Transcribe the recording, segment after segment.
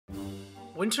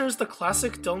Winter is the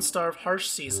classic Don't Starve harsh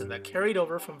season that carried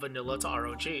over from vanilla to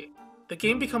ROG. The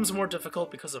game becomes more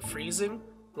difficult because of freezing,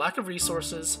 lack of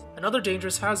resources, and other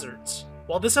dangerous hazards.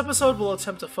 While this episode will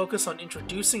attempt to focus on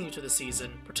introducing you to the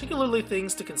season, particularly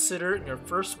things to consider in your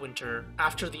first winter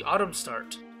after the autumn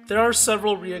start, there are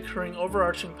several reoccurring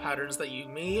overarching patterns that you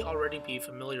may already be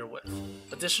familiar with.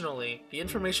 Additionally, the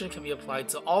information can be applied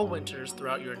to all winters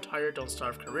throughout your entire Don't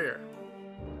Starve career.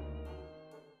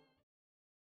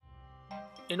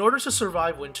 In order to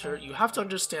survive winter, you have to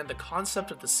understand the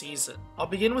concept of the season. I'll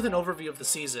begin with an overview of the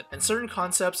season, and certain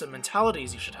concepts and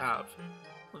mentalities you should have.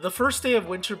 The first day of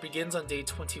winter begins on day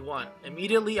 21,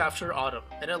 immediately after autumn,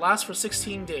 and it lasts for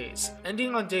 16 days,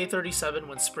 ending on day 37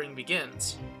 when spring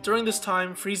begins. During this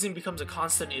time, freezing becomes a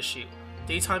constant issue.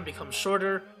 Daytime becomes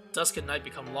shorter, dusk and night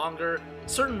become longer,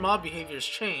 certain mob behaviors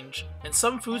change, and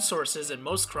some food sources and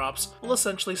most crops will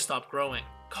essentially stop growing.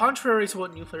 Contrary to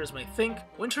what new players may think,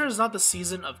 winter is not the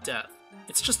season of death.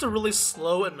 It's just a really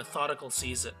slow and methodical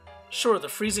season. Sure, the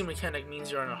freezing mechanic means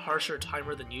you're on a harsher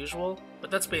timer than usual, but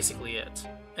that's basically it.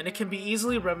 And it can be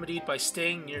easily remedied by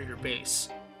staying near your base.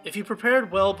 If you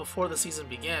prepared well before the season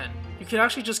began, you can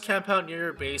actually just camp out near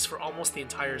your base for almost the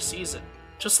entire season.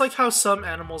 Just like how some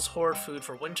animals hoard food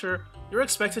for winter, you're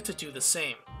expected to do the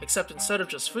same, except instead of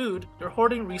just food, you're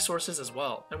hoarding resources as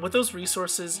well. And with those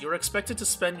resources, you're expected to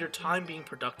spend your time being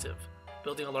productive,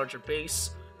 building a larger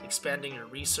base, expanding your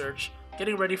research,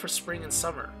 getting ready for spring and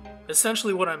summer.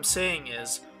 Essentially what I'm saying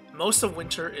is, most of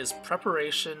winter is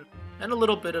preparation, and a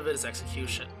little bit of it is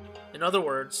execution. In other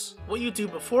words, what you do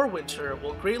before winter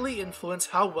will greatly influence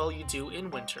how well you do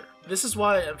in winter. This is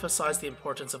why I emphasize the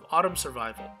importance of autumn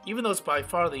survival, even though it's by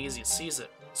far the easiest season.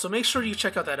 So make sure you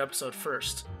check out that episode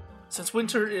first. Since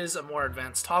winter is a more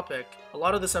advanced topic, a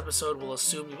lot of this episode will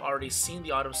assume you've already seen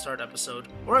the autumn start episode,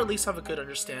 or at least have a good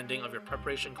understanding of your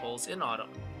preparation goals in autumn.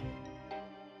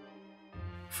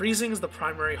 Freezing is the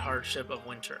primary hardship of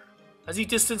winter. As you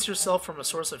distance yourself from a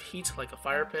source of heat like a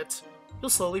fire pit, you'll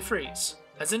slowly freeze.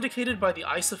 As indicated by the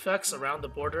ice effects around the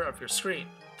border of your screen,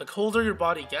 the colder your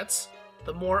body gets,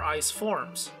 the more ice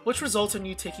forms, which results in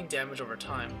you taking damage over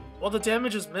time. While the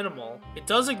damage is minimal, it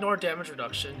does ignore damage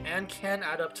reduction and can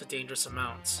add up to dangerous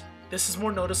amounts. This is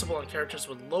more noticeable on characters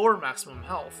with lower maximum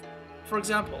health. For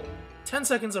example, 10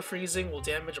 seconds of freezing will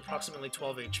damage approximately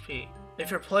 12 HP. If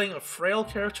you're playing a frail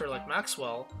character like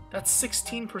Maxwell, that's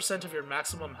 16% of your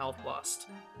maximum health lost.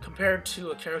 Compared to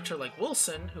a character like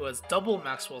Wilson, who has double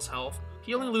Maxwell's health,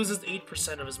 he only loses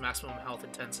 8% of his maximum health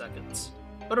in 10 seconds.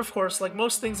 But of course, like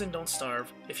most things in Don't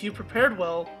Starve, if you prepared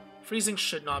well, freezing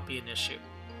should not be an issue.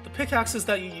 The pickaxes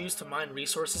that you use to mine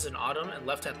resources in autumn and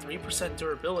left at 3%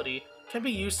 durability can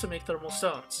be used to make thermal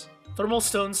stones. Thermal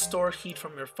stones store heat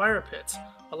from your fire pits,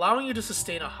 allowing you to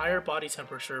sustain a higher body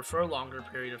temperature for a longer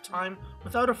period of time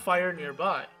without a fire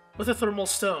nearby. With a thermal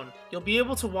stone, you'll be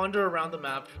able to wander around the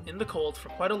map in the cold for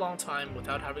quite a long time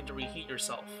without having to reheat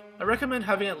yourself. I recommend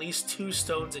having at least 2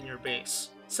 stones in your base.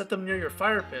 Set them near your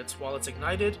fire pits while it's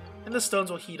ignited, and the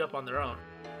stones will heat up on their own.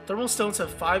 Thermal stones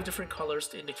have 5 different colors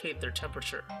to indicate their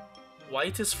temperature.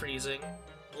 White is freezing,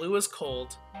 blue is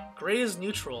cold, gray is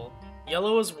neutral,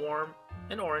 yellow is warm,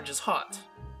 and orange is hot.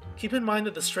 Keep in mind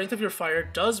that the strength of your fire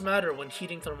does matter when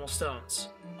heating thermal stones.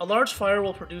 A large fire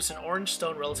will produce an orange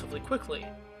stone relatively quickly,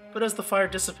 but as the fire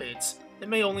dissipates, it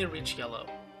may only reach yellow.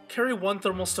 Carry 1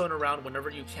 thermal stone around whenever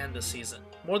you can this season.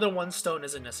 More than 1 stone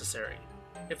isn't necessary.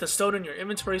 If the stone in your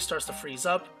inventory starts to freeze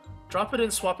up, drop it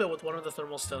and swap it with one of the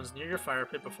thermal stones near your fire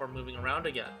pit before moving around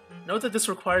again. Note that this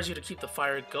requires you to keep the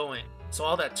fire going, so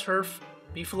all that turf,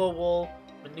 beefalo wool,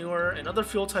 manure, and other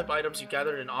fuel type items you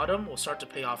gathered in autumn will start to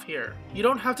pay off here. You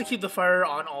don't have to keep the fire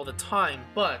on all the time,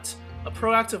 but a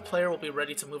proactive player will be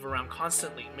ready to move around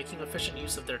constantly, making efficient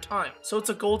use of their time, so it's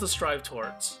a goal to strive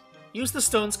towards. Use the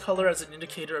stone's color as an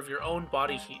indicator of your own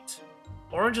body heat.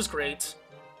 Orange is great,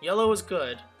 yellow is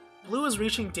good, blue is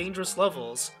reaching dangerous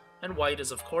levels, and white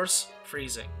is of course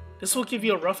freezing. This will give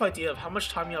you a rough idea of how much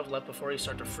time you have left before you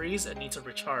start to freeze and need to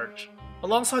recharge.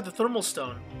 Alongside the thermal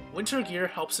stone, winter gear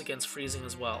helps against freezing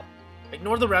as well.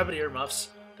 Ignore the rabbit earmuffs,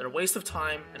 they're a waste of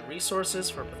time and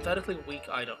resources for a pathetically weak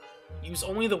item. Use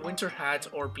only the winter hat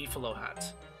or beefalo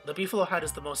hat. The beefalo hat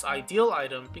is the most ideal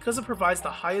item because it provides the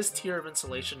highest tier of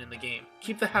insulation in the game.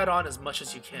 Keep the hat on as much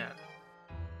as you can.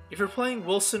 If you're playing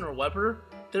Wilson or Weber,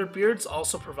 their beards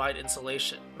also provide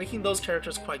insulation, making those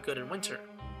characters quite good in winter.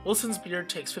 Wilson's beard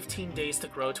takes 15 days to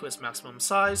grow to its maximum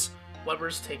size,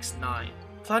 Weber's takes 9.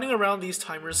 Planning around these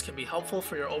timers can be helpful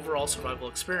for your overall survival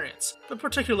experience, but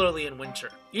particularly in winter.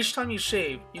 Each time you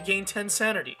shave, you gain 10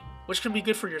 sanity, which can be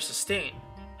good for your sustain.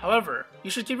 However,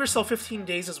 you should give yourself 15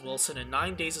 days as Wilson and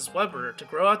 9 days as Weber to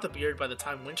grow out the beard by the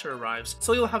time winter arrives,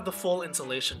 so you'll have the full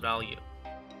insulation value.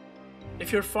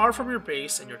 If you're far from your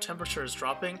base and your temperature is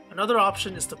dropping, another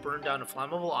option is to burn down a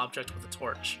flammable object with a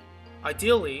torch.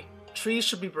 Ideally, trees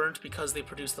should be burnt because they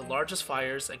produce the largest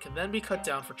fires and can then be cut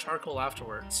down for charcoal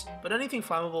afterwards, but anything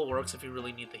flammable works if you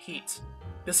really need the heat.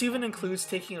 This even includes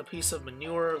taking a piece of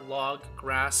manure, log,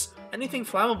 grass, anything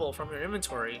flammable from your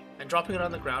inventory, and dropping it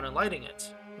on the ground and lighting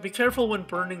it. Be careful when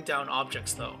burning down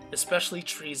objects though, especially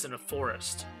trees in a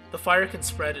forest. The fire can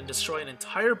spread and destroy an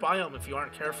entire biome if you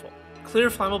aren't careful. Clear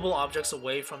flammable objects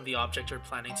away from the object you're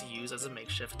planning to use as a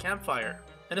makeshift campfire.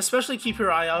 And especially keep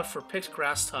your eye out for picked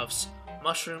grass tufts,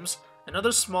 mushrooms, and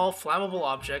other small flammable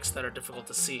objects that are difficult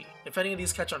to see. If any of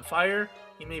these catch on fire,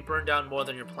 you may burn down more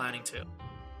than you're planning to.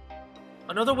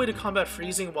 Another way to combat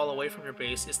freezing while away from your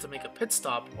base is to make a pit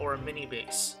stop or a mini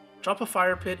base. Drop a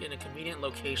fire pit in a convenient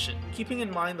location, keeping in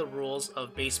mind the rules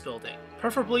of base building.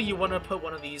 Preferably you want to put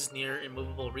one of these near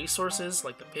immovable resources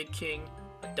like the Pig King,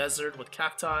 a desert with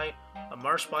cacti, a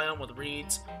marsh biome with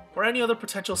reeds, or any other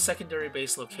potential secondary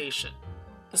base location.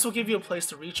 This will give you a place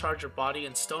to recharge your body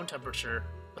in stone temperature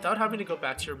without having to go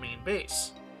back to your main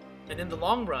base. And in the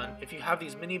long run, if you have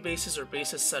these mini bases or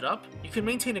bases set up, you can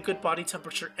maintain a good body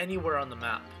temperature anywhere on the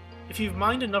map. If you've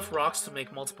mined enough rocks to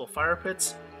make multiple fire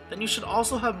pits, then you should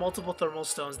also have multiple thermal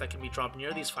stones that can be dropped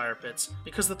near these fire pits,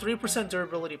 because the 3%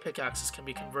 durability pickaxes can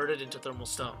be converted into thermal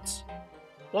stones.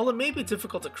 While it may be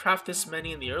difficult to craft this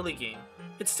many in the early game,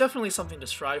 it's definitely something to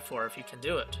strive for if you can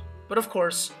do it. But of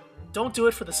course, don't do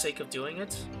it for the sake of doing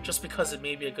it, just because it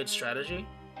may be a good strategy.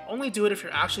 Only do it if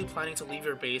you're actually planning to leave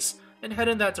your base and head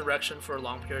in that direction for a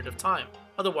long period of time,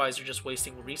 otherwise you're just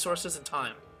wasting resources and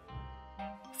time.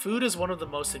 Food is one of the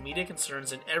most immediate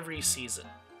concerns in every season,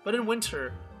 but in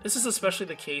winter, this is especially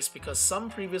the case because some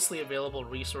previously available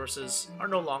resources are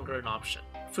no longer an option.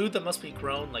 Food that must be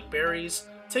grown, like berries,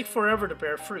 take forever to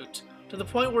bear fruit, to the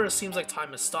point where it seems like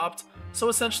time has stopped, so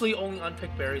essentially only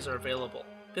unpicked berries are available.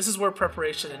 This is where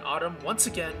preparation in autumn, once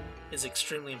again, is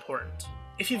extremely important.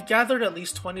 If you've gathered at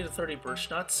least 20 to 30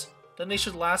 birch nuts, then they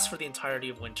should last for the entirety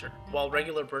of winter. While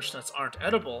regular birch nuts aren't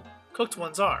edible, cooked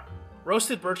ones are.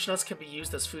 Roasted birch nuts can be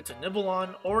used as food to nibble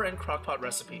on or in crockpot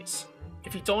recipes.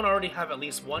 If you don't already have at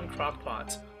least one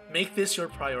crockpot, make this your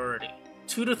priority.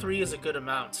 2 to 3 is a good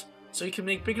amount, so you can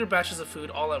make bigger batches of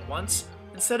food all at once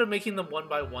instead of making them one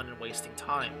by one and wasting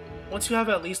time. Once you have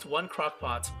at least one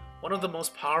crockpot, one of the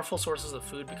most powerful sources of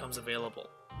food becomes available: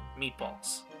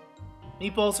 meatballs.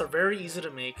 Meatballs are very easy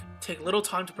to make, take little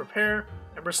time to prepare,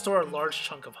 and restore a large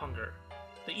chunk of hunger.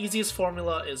 The easiest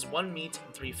formula is 1 meat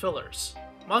and 3 fillers.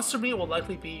 Monster meat will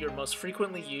likely be your most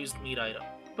frequently used meat item,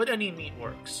 but any meat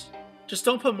works. Just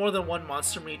don't put more than 1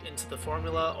 monster meat into the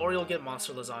formula or you'll get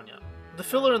monster lasagna. The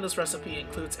filler in this recipe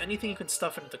includes anything you can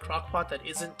stuff into the crockpot that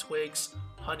isn't twigs,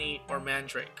 honey, or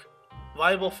mandrake.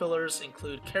 Viable fillers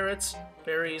include carrots,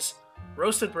 berries,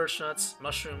 roasted birch nuts,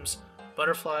 mushrooms,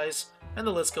 butterflies, and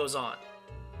the list goes on.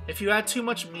 If you add too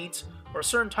much meat or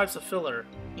certain types of filler,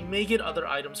 you may get other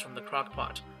items from the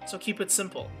crockpot, so keep it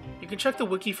simple. You can check the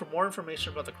wiki for more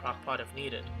information about the crockpot if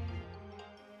needed.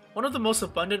 One of the most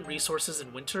abundant resources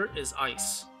in winter is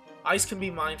ice. Ice can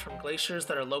be mined from glaciers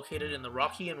that are located in the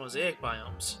rocky and mosaic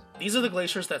biomes. These are the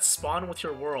glaciers that spawn with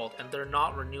your world, and they're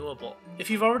not renewable. If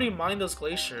you've already mined those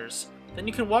glaciers, then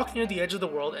you can walk near the edge of the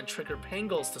world and trigger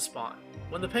pangolins to spawn.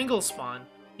 When the pangolins spawn,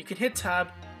 you can hit tab,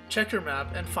 check your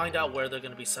map, and find out where they're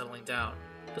going to be settling down.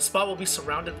 The spot will be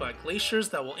surrounded by glaciers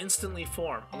that will instantly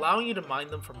form, allowing you to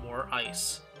mine them for more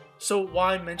ice. So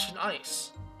why mention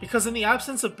ice? Because in the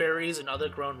absence of berries and other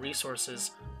grown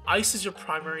resources, ice is your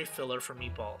primary filler for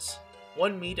meatballs.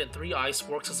 1 meat and 3 ice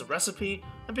works as a recipe,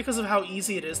 and because of how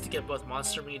easy it is to get both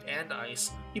monster meat and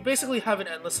ice, you basically have an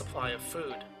endless supply of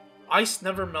food. Ice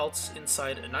never melts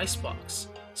inside an icebox,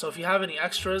 so if you have any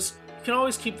extras, you can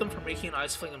always keep them for making an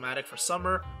ice fling-o-matic for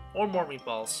summer, or more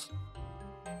meatballs.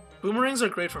 Boomerangs are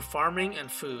great for farming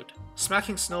and food.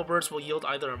 Smacking snowbirds will yield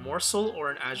either a morsel or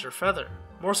an azure feather.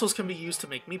 Morsels can be used to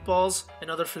make meatballs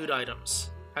and other food items.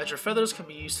 Azure feathers can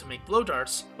be used to make blow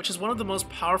darts, which is one of the most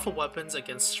powerful weapons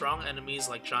against strong enemies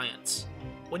like giants.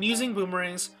 When using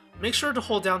boomerangs, make sure to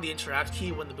hold down the interact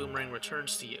key when the boomerang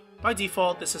returns to you. By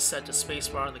default, this is set to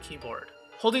spacebar on the keyboard.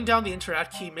 Holding down the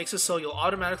interact key makes it so you'll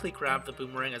automatically grab the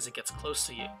boomerang as it gets close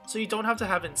to you, so you don't have to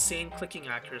have insane clicking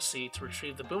accuracy to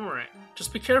retrieve the boomerang.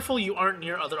 Just be careful you aren't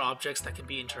near other objects that can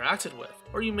be interacted with,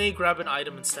 or you may grab an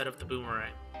item instead of the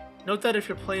boomerang. Note that if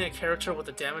you're playing a character with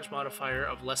a damage modifier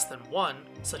of less than 1,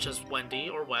 such as Wendy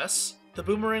or Wes, the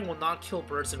boomerang will not kill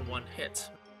birds in 1 hit.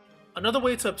 Another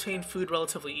way to obtain food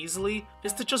relatively easily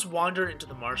is to just wander into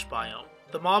the marsh biome.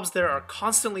 The mobs there are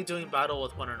constantly doing battle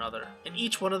with one another, and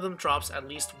each one of them drops at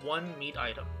least one meat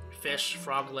item. Fish,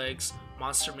 frog legs,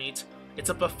 monster meat. It's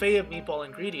a buffet of meatball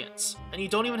ingredients, and you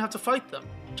don't even have to fight them.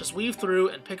 Just weave through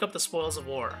and pick up the spoils of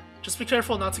war. Just be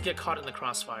careful not to get caught in the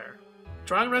crossfire.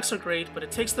 Drying wrecks are great, but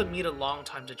it takes the meat a long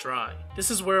time to dry.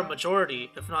 This is where a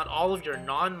majority, if not all of your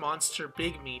non-monster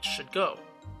big meat should go.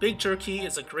 Big jerky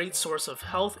is a great source of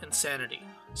health and sanity,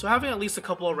 so having at least a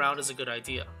couple around is a good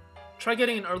idea. Try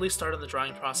getting an early start on the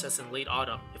drying process in late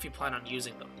autumn if you plan on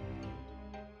using them.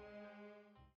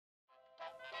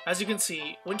 As you can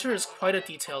see, winter is quite a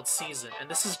detailed season, and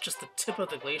this is just the tip of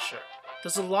the glacier.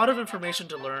 There's a lot of information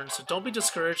to learn, so don't be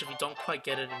discouraged if you don't quite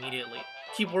get it immediately.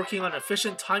 Keep working on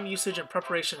efficient time usage and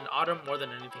preparation in autumn more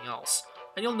than anything else,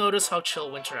 and you'll notice how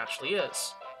chill winter actually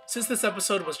is. Since this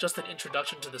episode was just an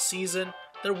introduction to the season,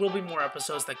 there will be more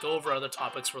episodes that go over other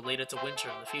topics related to winter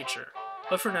in the future.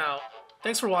 But for now,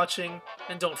 thanks for watching,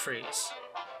 and don't freeze.